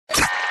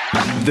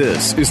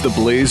This is the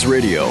Blaze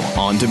Radio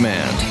on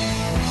demand.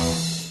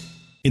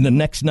 In the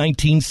next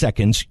 19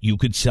 seconds, you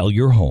could sell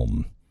your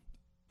home.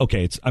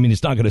 Okay, it's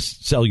not going to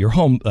sell your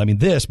home,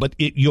 but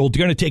you're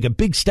going to take a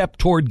big step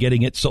toward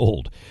getting it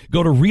sold.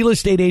 Go to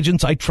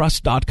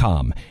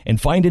realestateagentsitrust.com and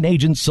find an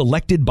agent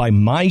selected by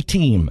my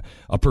team,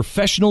 a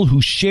professional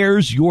who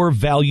shares your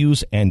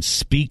values and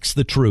speaks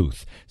the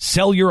truth.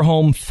 Sell your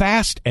home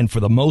fast and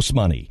for the most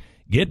money.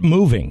 Get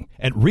moving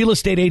at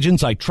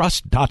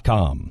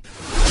realestateagentsitrust.com.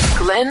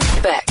 Glenn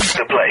Beck.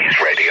 The Blaze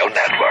Radio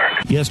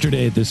Network.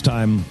 Yesterday at this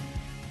time,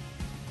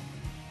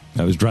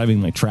 I was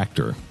driving my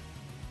tractor.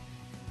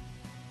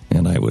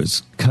 And I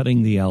was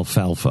cutting the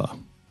alfalfa.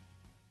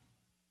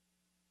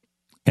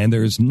 And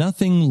there's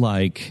nothing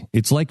like,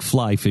 it's like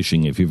fly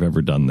fishing if you've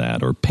ever done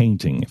that, or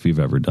painting if you've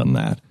ever done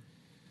that.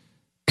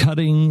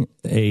 Cutting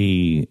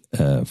a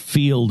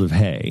field of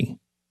hay,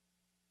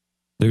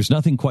 there's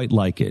nothing quite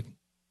like it.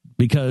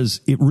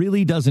 Because it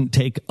really doesn't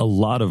take a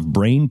lot of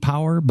brain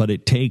power, but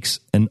it takes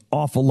an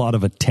awful lot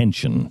of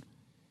attention.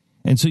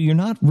 And so you're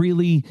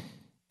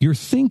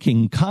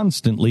thinking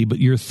constantly, but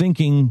you're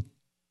thinking,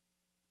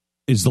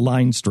 is the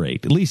line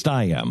straight? At least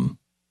I am.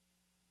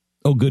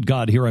 Oh, good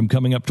God, here I'm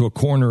coming up to a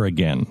corner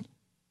again.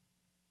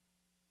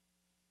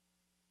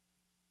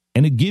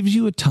 And it gives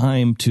you a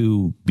time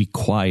to be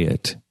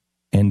quiet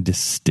and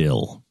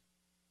distill.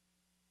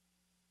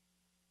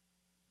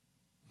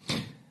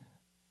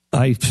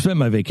 I spent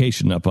my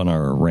vacation up on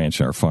our ranch,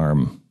 our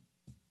farm,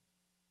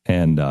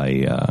 and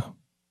I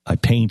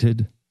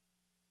painted.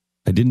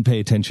 I didn't pay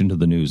attention to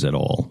the news at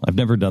all. I've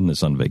never done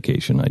this on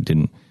vacation. I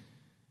didn't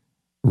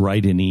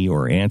write any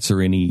or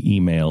answer any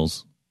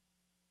emails.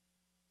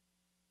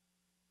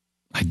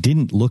 I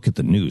didn't look at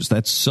the news.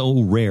 That's so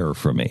rare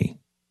for me.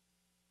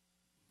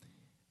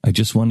 I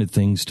just wanted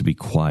things to be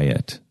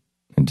quiet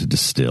and to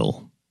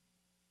distill.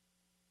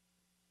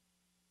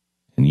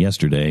 And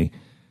yesterday,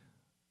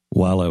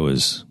 while I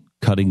was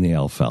cutting the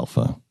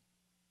alfalfa,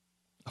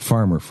 a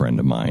farmer friend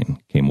of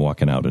mine came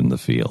walking out in the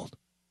field.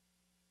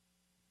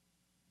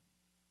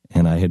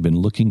 And I had been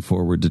looking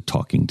forward to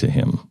talking to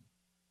him.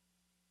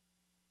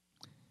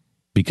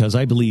 Because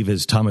I believe,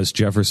 as Thomas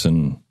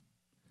Jefferson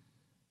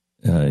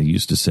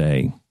used to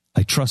say,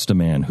 I trust a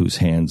man whose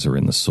hands are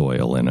in the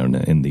soil and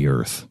in the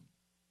earth.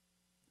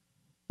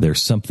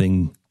 There's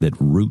something that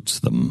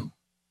roots them.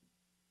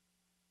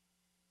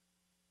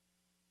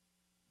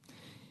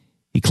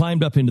 He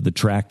climbed up into the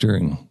tractor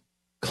and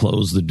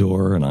closed the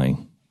door, and I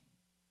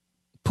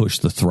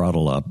pushed the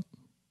throttle up,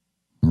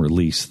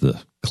 released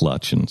the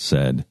clutch, and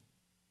said,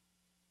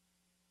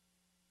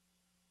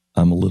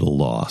 I'm a little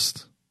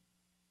lost.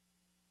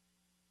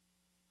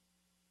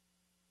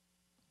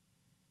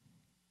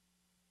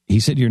 He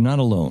said, you're not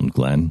alone,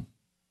 Glenn.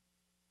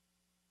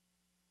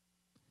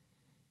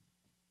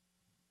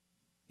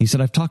 He said,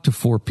 I've talked to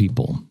 4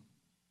 people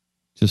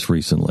just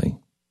recently.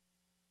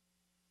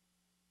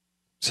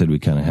 Said we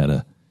kind of had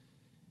a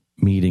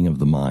meeting of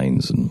the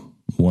minds, and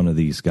one of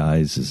these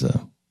guys is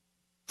a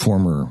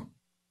former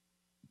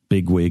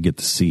bigwig at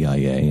the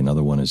CIA.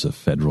 Another one is a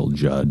federal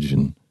judge,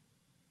 and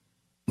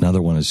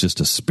another one is just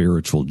a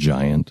spiritual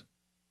giant.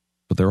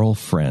 But they're all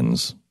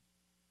friends.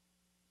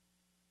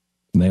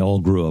 And they all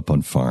grew up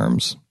on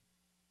farms.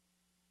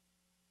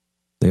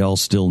 They all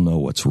still know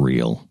what's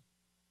real.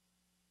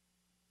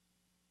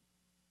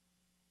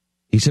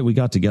 He said, we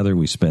got together,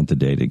 we spent the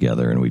day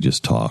together, and we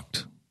just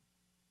talked.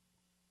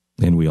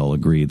 And we all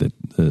agree that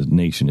the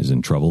nation is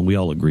in trouble. We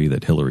all agree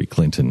that Hillary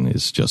Clinton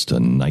is just a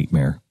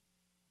nightmare.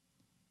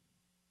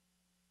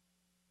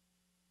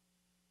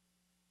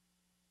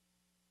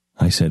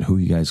 I said, who are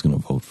you guys going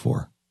to vote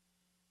for?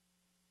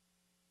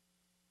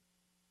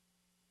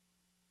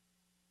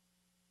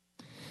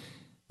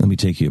 Let me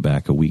take you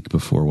back a week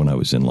before when I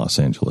was in Los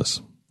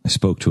Angeles. I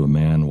spoke to a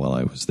man while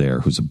I was there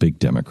who's a big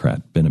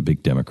Democrat, been a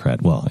big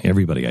Democrat. Well,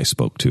 everybody I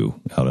spoke to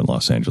out in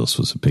Los Angeles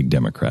was a big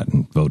Democrat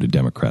and voted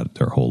Democrat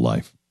their whole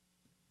life.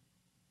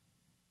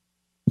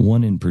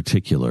 One in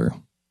particular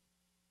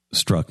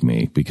struck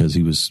me because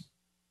he was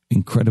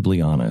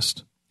incredibly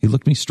honest. He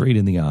looked me straight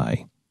in the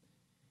eye.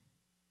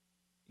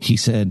 He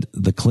said,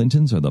 the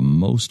Clintons are the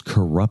most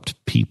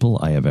corrupt people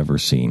I have ever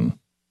seen.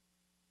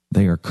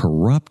 They are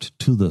corrupt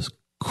to the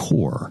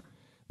core.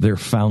 Their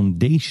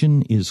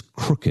foundation is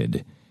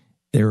crooked.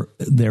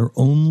 Their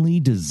only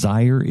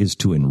desire is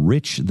to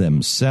enrich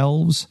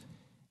themselves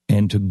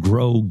and to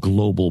grow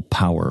global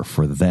power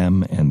for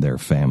them and their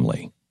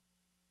family.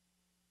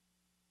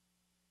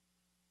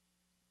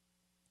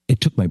 It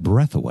took my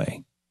breath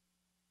away.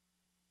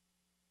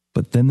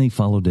 But then they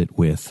followed it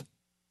with,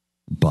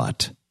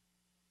 but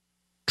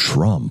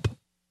Trump.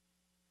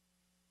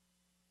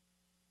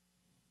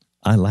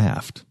 I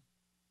laughed.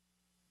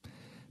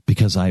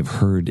 Because I've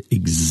heard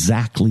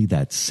exactly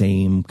that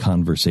same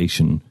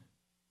conversation,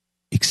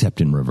 except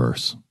in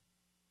reverse.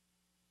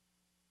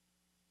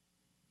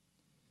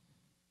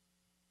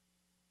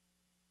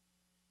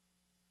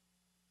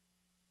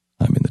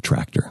 I'm in the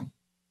tractor.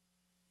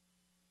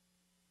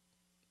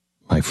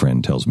 My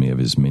friend tells me of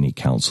his mini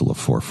council of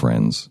 4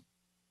 friends.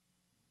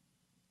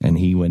 and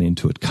he went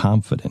into it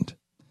confident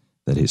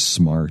that his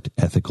smart,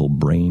 ethical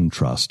brain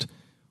trust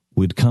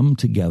would come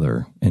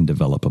together and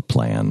develop a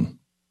plan.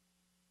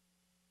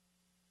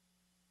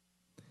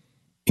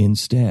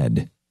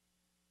 Instead,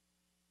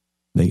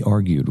 they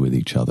argued with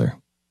each other,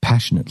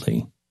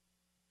 passionately,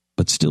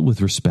 but still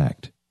with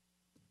respect.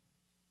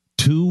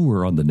 2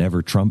 were on the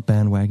Never Trump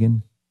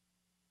bandwagon,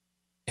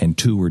 and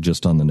 2 were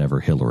just on the Never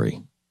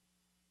Hillary.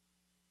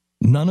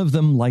 None of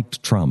them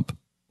liked Trump.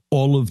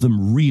 All of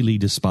them really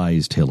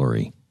despised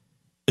Hillary,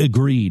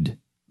 agreed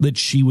that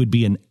she would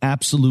be an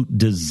absolute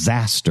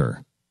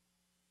disaster.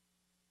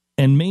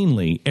 And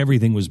mainly,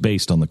 everything was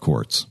based on the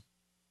courts.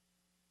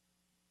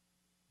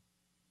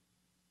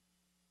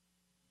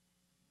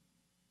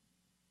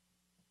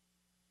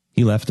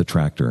 He left the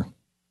tractor.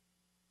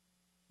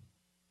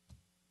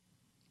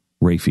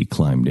 Rafe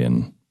climbed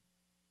in.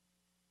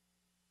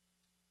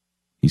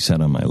 He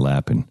sat on my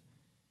lap and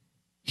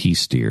he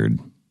steered.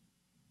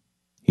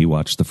 He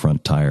watched the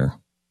front tire.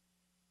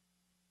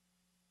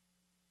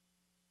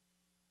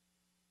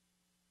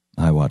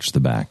 I watched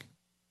the back.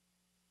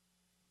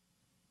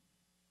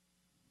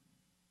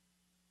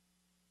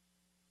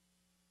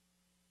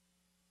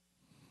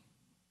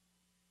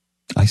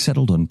 I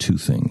settled on 2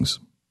 things.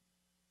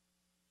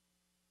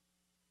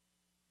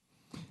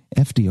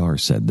 FDR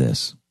said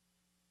this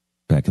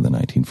back in the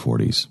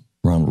 1940s.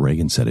 Ronald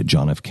Reagan said it.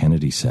 John F.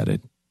 Kennedy said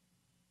it.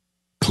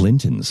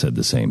 Clinton said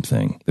the same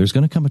thing. There's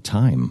going to come a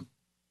time.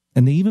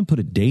 And they even put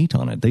a date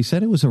on it. They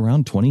said it was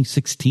around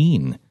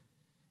 2016.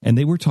 And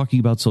they were talking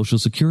about Social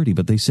Security,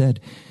 but they said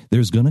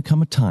there's going to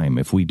come a time,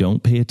 if we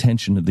don't pay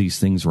attention to these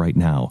things right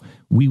now,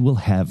 we will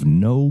have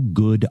no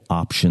good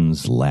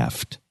options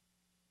left.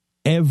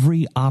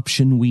 Every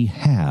option we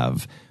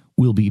have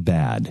will be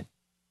bad.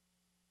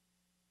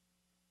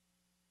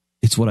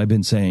 It's what I've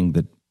been saying,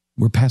 that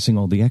we're passing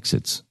all the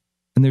exits,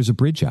 and there's a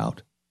bridge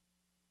out,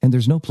 and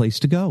there's no place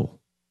to go.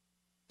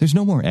 There's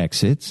no more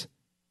exits.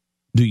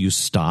 Do you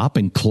stop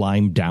and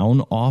climb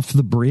down off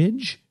the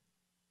bridge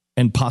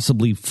and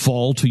possibly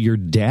fall to your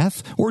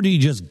death? Or do you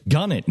just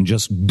gun it and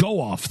just go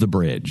off the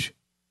bridge?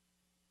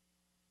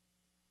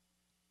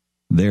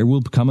 There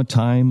will come a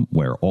time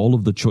where all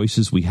of the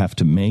choices we have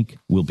to make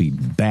will be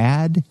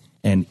bad,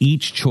 and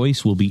each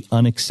choice will be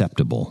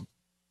unacceptable.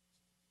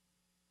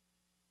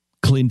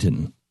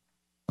 Clinton,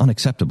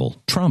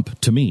 unacceptable. Trump,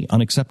 to me,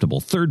 unacceptable.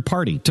 Third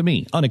party, to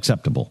me,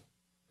 unacceptable.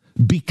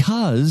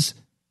 Because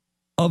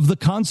of the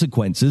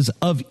consequences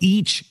of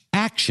each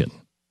action.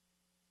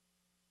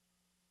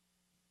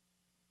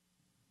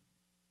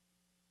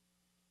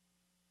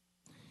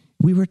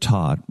 We were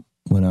taught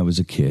when I was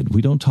a kid,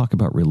 we don't talk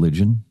about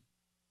religion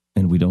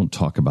and we don't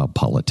talk about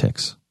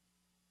politics.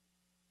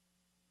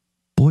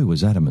 Boy,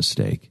 was that a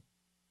mistake.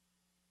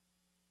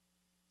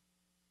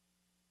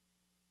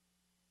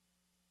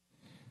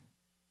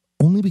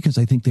 Only because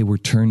I think they were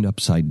turned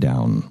upside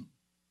down.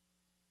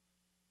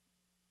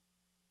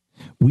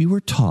 We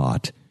were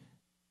taught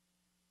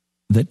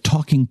that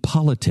talking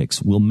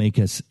politics will make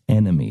us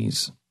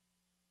enemies.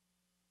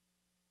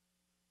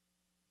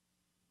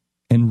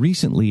 And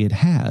recently it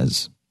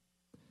has.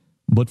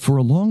 But for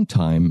a long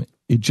time,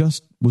 it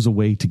just was a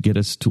way to get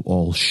us to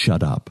all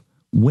shut up.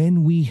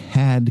 When we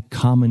had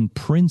common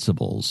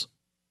principles,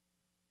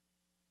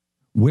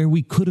 where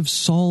we could have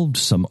solved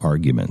some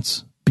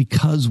arguments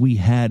because we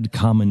had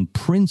common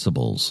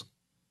principles,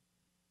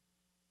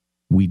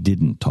 we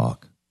didn't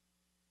talk.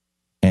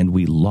 And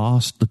we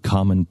lost the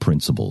common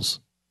principles.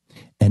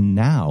 And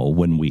now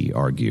when we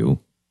argue,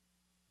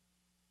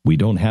 we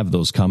don't have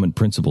those common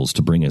principles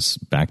to bring us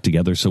back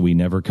together, so we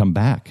never come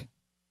back.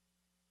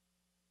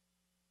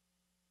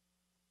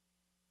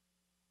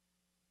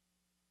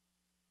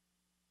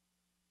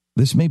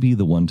 This may be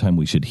the one time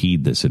we should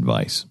heed this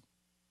advice.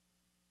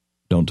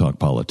 Don't talk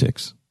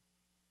politics.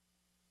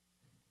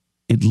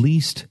 At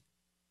least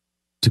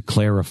to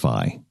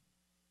clarify.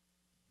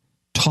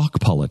 Talk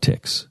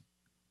politics.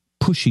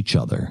 Push each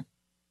other.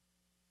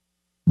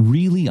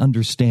 Really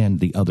understand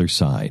the other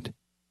side.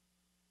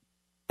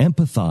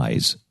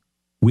 Empathize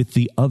with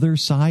the other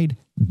side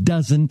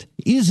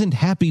isn't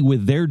happy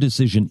with their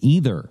decision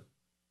either.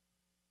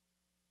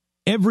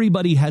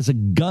 Everybody has a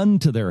gun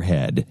to their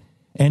head,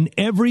 and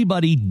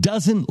everybody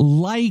doesn't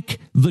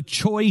like the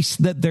choice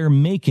that they're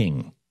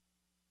making,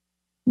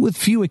 with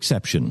few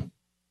exceptions.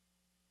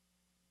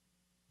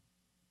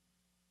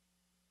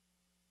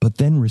 But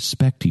then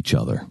respect each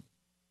other.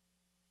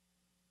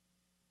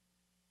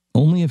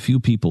 Only a few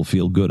people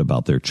feel good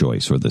about their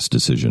choice or this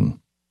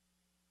decision.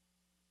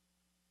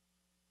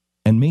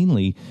 And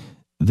mainly,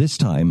 this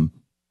time,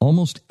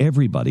 almost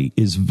everybody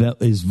is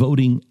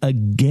voting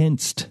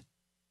against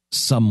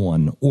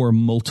someone or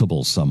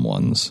multiple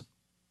someones.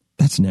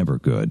 That's never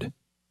good.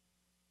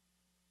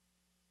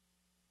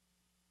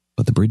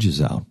 But the bridge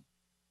is out.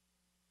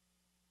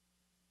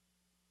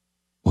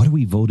 What are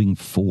we voting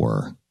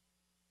for?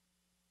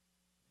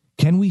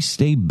 Can we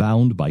stay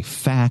bound by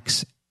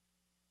facts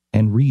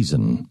and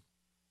reason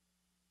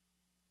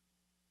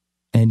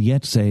and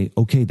yet say,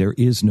 okay, there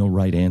is no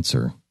right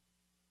answer?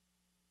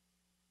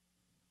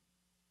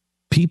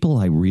 People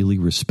I really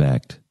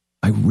respect,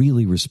 I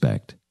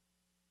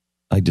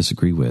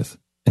disagree with,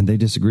 and they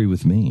disagree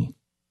with me.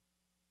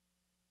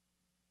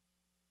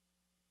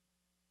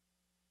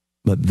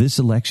 But this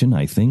election,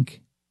 I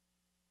think,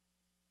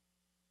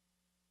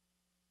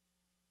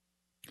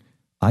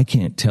 I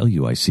can't tell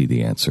you I see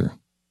the answer.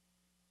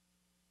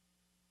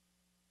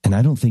 And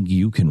I don't think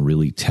you can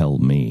really tell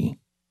me,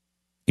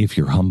 if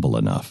you're humble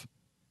enough,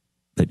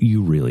 that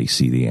you really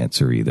see the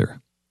answer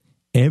either.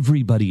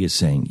 Everybody is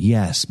saying,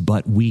 yes,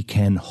 but we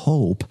can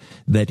hope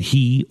that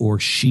he or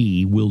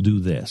she will do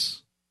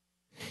this.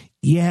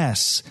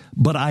 Yes,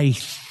 but I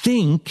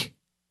think,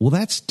 well,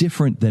 that's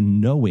different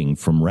than knowing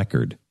from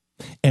record.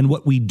 And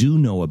what we do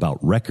know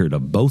about record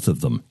of both of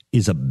them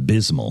is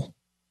abysmal.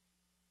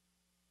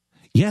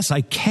 Yes,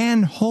 I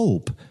can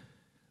hope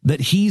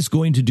that he's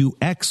going to do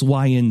X,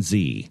 Y, and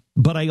Z,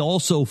 but I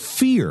also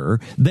fear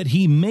that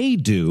he may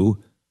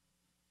do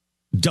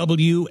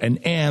W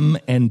and M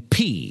and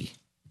P.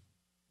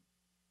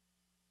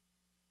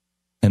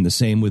 And the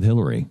same with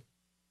Hillary.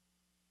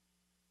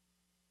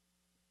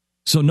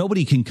 So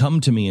nobody can come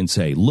to me and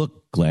say,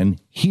 look, Glenn,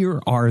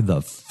 here are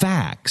the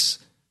facts,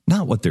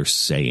 not what they're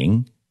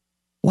saying.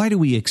 Why do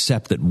we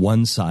accept that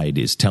one side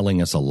is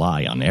telling us a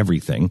lie on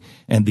everything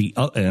and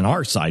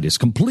our side is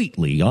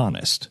completely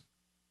honest?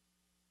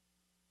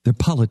 They're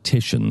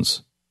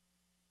politicians.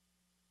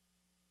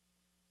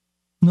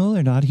 No,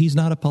 they're not. He's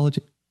not a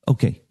politician.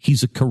 Okay,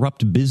 he's a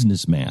corrupt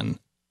businessman.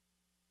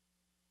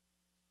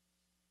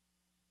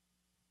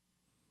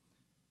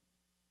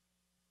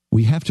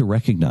 We have to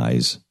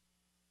recognize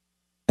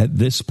at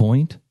this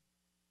point,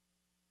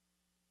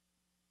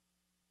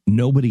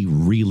 nobody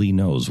really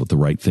knows what the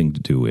right thing to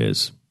do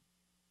is.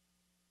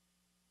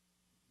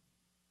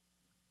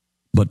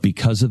 But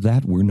because of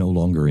that, we're no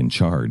longer in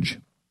charge.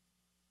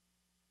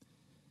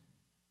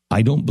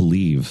 I don't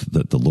believe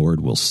that the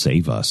Lord will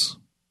save us,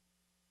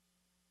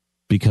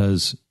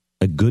 because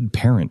a good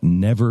parent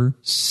never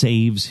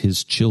saves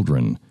his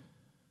children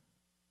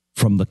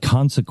from the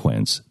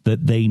consequence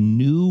that they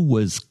knew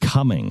was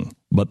coming,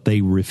 but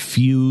they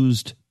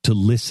refused to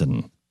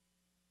listen.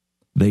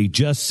 They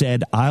just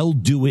said, I'll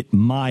do it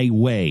my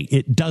way.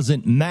 It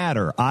doesn't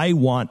matter. I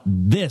want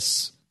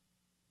this.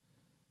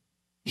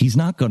 He's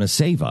not going to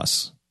save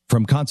us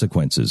from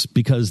consequences,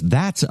 because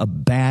that's a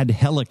bad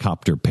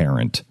helicopter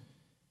parent.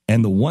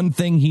 And the one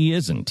thing he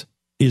isn't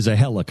is a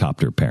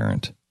helicopter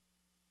parent.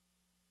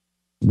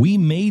 We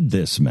made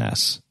this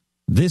mess.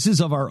 This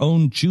is of our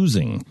own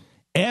choosing.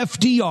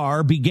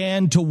 FDR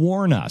began to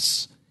warn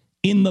us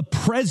in the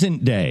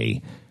present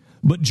day,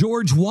 but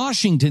George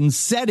Washington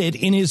said it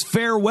in his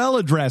farewell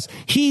address.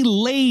 He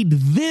laid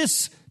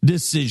this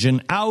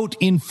decision out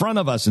in front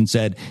of us and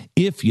said,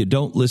 if you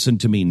don't listen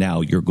to me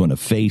now, you're going to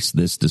face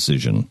this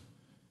decision.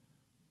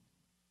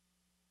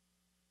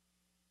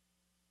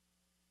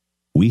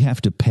 We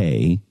have to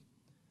pay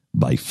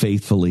by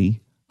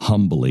faithfully,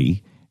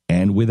 humbly,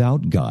 and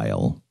without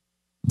guile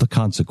the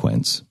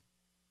consequence,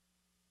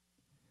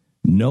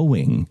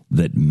 knowing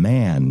that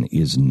man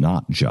is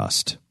not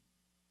just.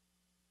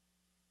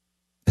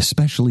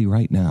 Especially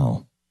right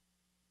now.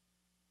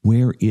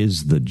 Where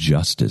is the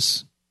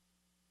justice?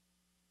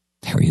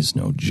 There is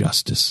no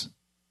justice.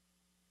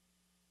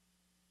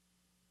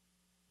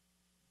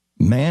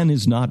 Man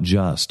is not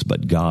just,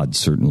 but God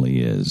certainly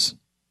is.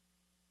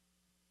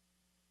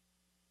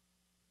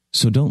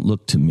 So don't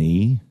look to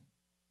me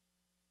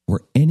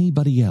or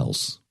anybody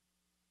else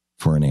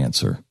for an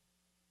answer,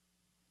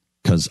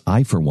 because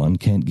I, for one,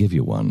 can't give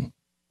you one.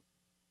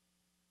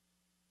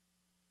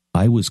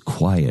 I was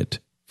quiet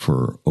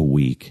for a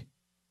week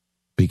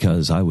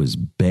because I was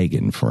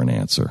begging for an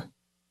answer.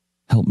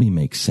 Help me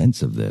make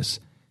sense of this.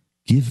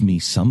 Give me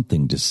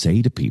something to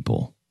say to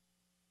people.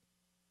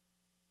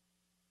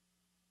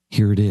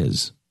 Here it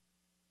is.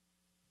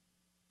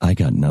 I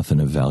got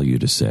nothing of value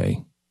to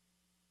say.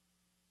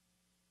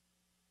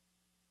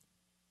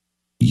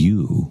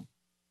 You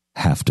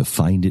have to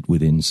find it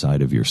within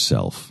inside of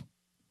yourself.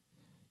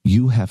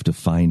 You have to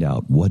find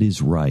out what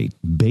is right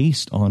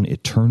based on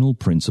eternal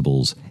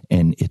principles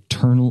and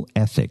eternal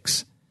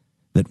ethics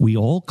that we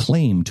all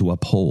claim to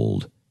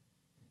uphold.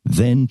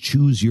 Then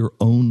choose your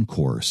own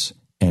course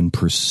and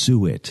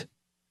pursue it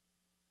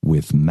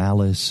with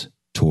malice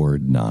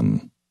toward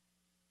none.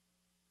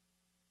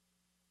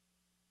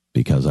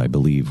 Because I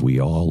believe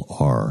we all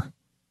are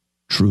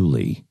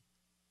truly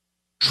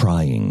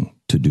trying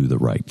to do the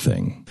right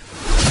thing.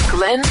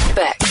 Glenn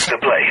Beck. The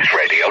Blaze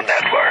Radio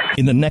Network.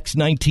 In the next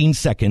 19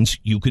 seconds,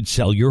 you could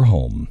sell your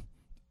home.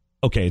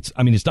 Okay, it's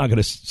not going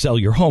to sell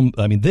your home,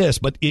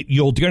 but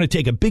you're going to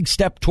take a big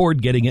step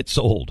toward getting it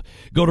sold.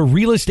 Go to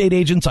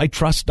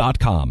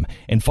realestateagentsitrust.com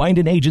and find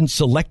an agent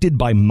selected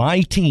by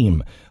my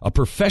team, a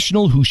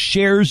professional who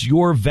shares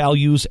your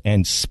values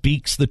and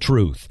speaks the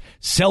truth.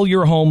 Sell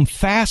your home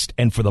fast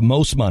and for the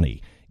most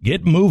money.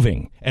 Get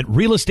moving at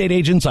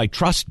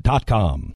realestateagentsitrust.com.